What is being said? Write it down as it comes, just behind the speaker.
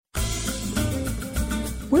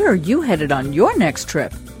Where are you headed on your next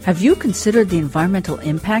trip? Have you considered the environmental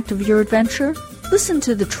impact of your adventure? Listen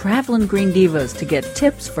to the Travelin' Green Divas to get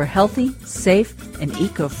tips for healthy, safe, and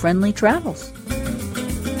eco-friendly travels.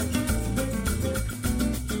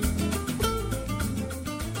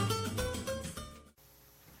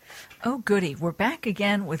 Oh, goody. We're back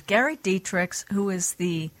again with Gary Dietrichs, who is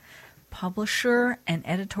the publisher and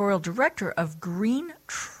editorial director of Green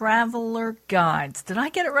Traveler Guides. Did I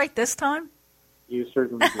get it right this time? You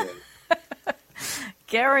certainly did.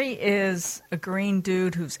 Gary is a green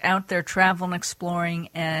dude who's out there traveling, exploring,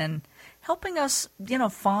 and helping us,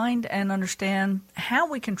 find and understand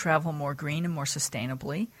how we can travel more green and more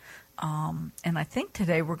sustainably. And I think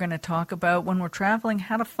today we're going to talk about, when we're traveling,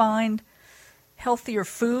 how to find healthier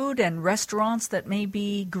food and restaurants that may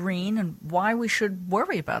be green and why we should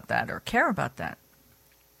worry about that or care about that.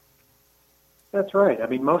 That's right. I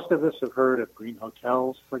mean, most of us have heard of green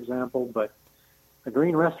hotels, for example, but a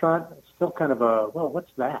green restaurant is still kind of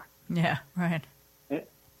what's that? Yeah, right. And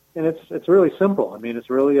it's really simple. I mean,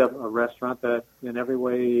 it's really a restaurant that, in every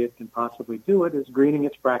way it can possibly do it, is greening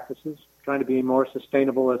its practices, trying to be more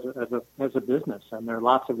sustainable as a business. And there are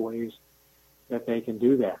lots of ways that they can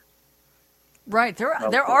do that. Right.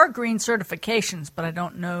 There are green certifications, but I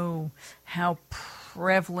don't know how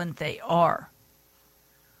prevalent they are.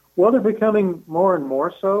 Well, they're becoming more and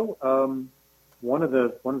more so. One of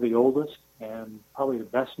the oldest and probably the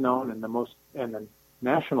best known and the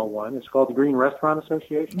national one is called the Green Restaurant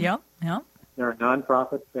Association. Yeah. They're a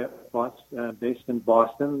nonprofit based in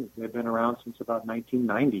Boston. They've been around since about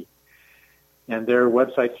 1990. And their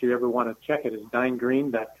website, if you ever want to check it, is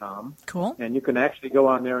dinegreen.com. Cool. And you can actually go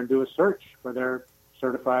on there and do a search for their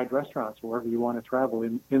certified restaurants wherever you want to travel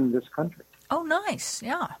in this country. Oh, nice.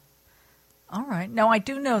 Yeah. All right. Now, I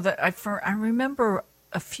do know that I remember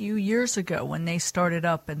a few years ago when they started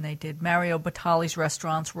up and they did Mario Batali's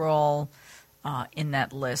restaurants were all in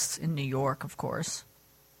that list in New York, of course.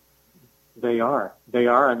 They are,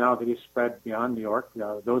 and now that he's spread beyond New York,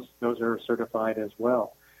 those are certified as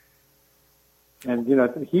well. And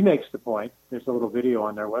he makes the point. There's a little video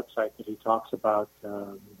on their website that he talks about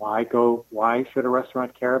why should a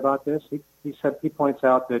restaurant care about this. He points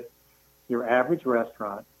out that your average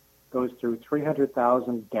restaurant goes through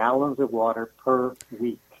 300,000 gallons of water per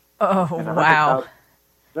week. Oh, wow. Is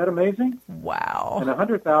that amazing? Wow. And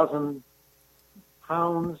 100,000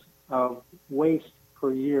 pounds of waste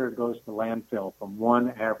per year goes to landfill from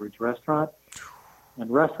one average restaurant. And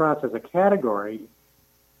restaurants as a category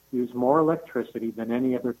use more electricity than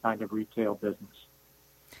any other kind of retail business.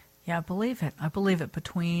 Yeah, I believe it.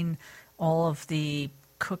 Between all of the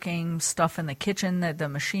cooking stuff in the kitchen, the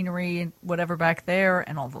machinery, whatever back there,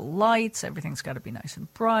 and all the lights, everything's got to be nice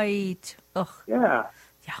and bright. Ugh. Yeah.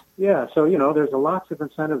 Yeah. Yeah, so, there's a lots of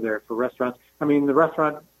incentive there for restaurants. I mean, the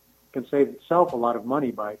restaurant can save itself a lot of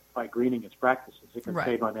money by greening its practices. It can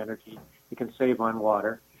save on energy. It can save on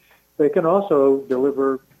water. But it can also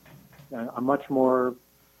deliver a much more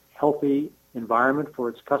healthy environment for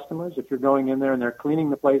its customers. If you're going in there and they're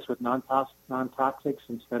cleaning the place with non-toxics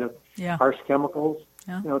instead of harsh chemicals,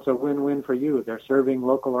 it's a win-win for you. They're serving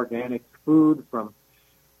local organic food from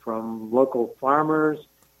local farmers.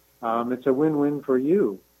 It's a win-win for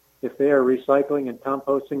you. If they are recycling and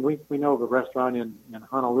composting, we know of a restaurant in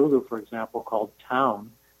Honolulu, for example, called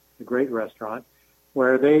Town, a great restaurant,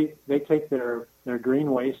 where they take their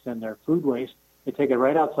green waste and their food waste, they take it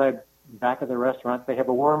right outside back of the restaurant. They have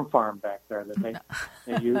a worm farm back there that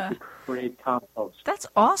they use to create compost. That's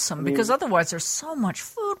awesome, because otherwise there's so much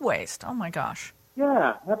food waste. Oh, my gosh.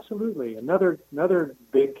 Yeah, absolutely. Another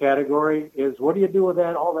big category is, what do you do with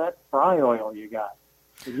all that fry oil you got?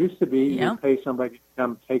 It used to be you pay somebody to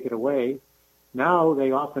come take it away. Now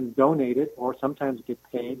they often donate it or sometimes get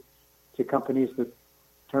paid to companies that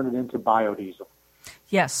turn it into biodiesel.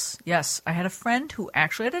 Yes. I had a friend who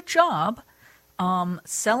actually had a job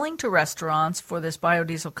selling to restaurants for this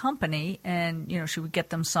biodiesel company, and she would get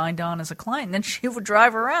them signed on as a client. And then she would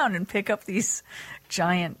drive around and pick up these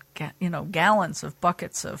giant, gallons of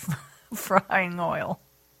buckets of frying oil.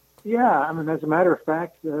 Yeah, I mean, as a matter of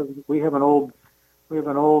fact, we have an old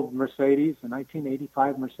Mercedes, a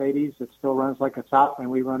 1985 Mercedes that still runs like a top, and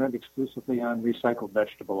we run it exclusively on recycled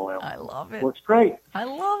vegetable oil. I love it. Works great. I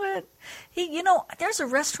love it. Hey, there's a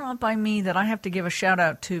restaurant by me that I have to give a shout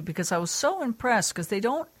out to because I was so impressed, because they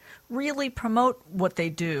don't really promote what they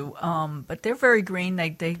do, but they're very green.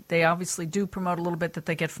 They obviously do promote a little bit that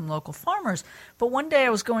they get from local farmers. But one day I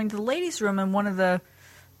was going to the ladies' room, and one of the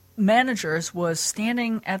managers was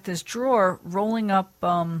standing at this drawer rolling up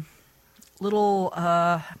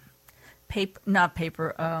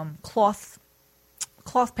cloth,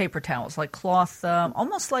 cloth paper towels, like cloth,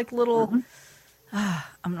 almost like little,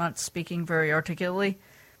 I'm not speaking very articulately,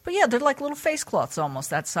 but yeah, they're like little face cloths almost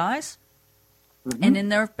that size. Mm-hmm. And in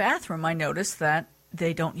their bathroom, I noticed that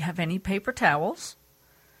they don't have any paper towels,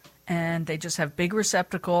 and they just have big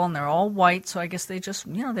receptacle, and they're all white, so I guess they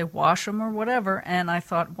just, they wash them or whatever, and I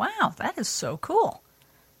thought, wow, that is so cool.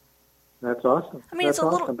 That's awesome. I mean, That's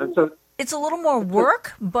it's a little more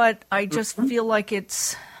work, but I just feel like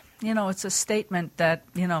it's, it's a statement that,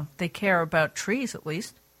 they care about trees at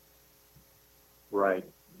least. Right.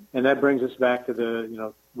 And that brings us back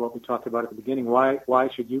to what we talked about at the beginning. Why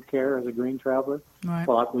should you care as a green traveler? Right.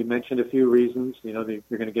 Well, we mentioned a few reasons. You're going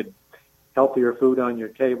to get healthier food on your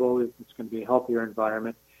table. It's going to be a healthier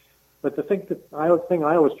environment. But the thing I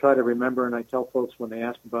always try to remember, and I tell folks when they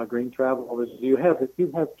ask about green travel, is you have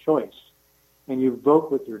choice, and you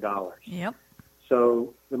vote with your dollars. Yep.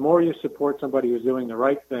 So the more you support somebody who's doing the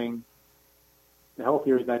right thing, the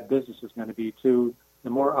healthier that business is going to be too. The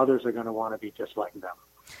more others are going to want to be just like them.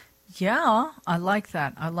 Yeah, I like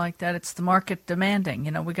that. It's the market demanding.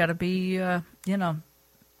 We got to be,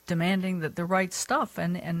 demanding the right stuff,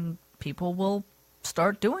 and people will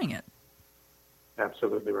start doing it.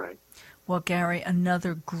 Absolutely right. Well, Gary,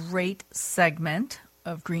 another great segment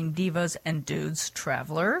of Green Divas and Dudes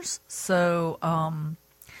Travelers. So,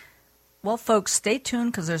 folks, stay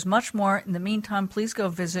tuned because there's much more. In the meantime, please go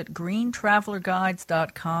visit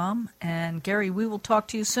greentravelerguides.com. And, Gary, we will talk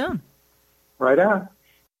to you soon. Right on.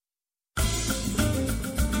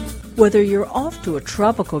 Whether you're off to a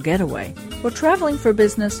tropical getaway or traveling for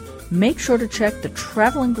business, make sure to check the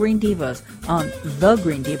Travelin' Green Divas on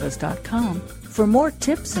thegreendivas.com for more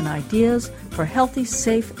tips and ideas for healthy,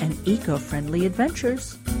 safe, and eco-friendly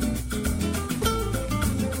adventures.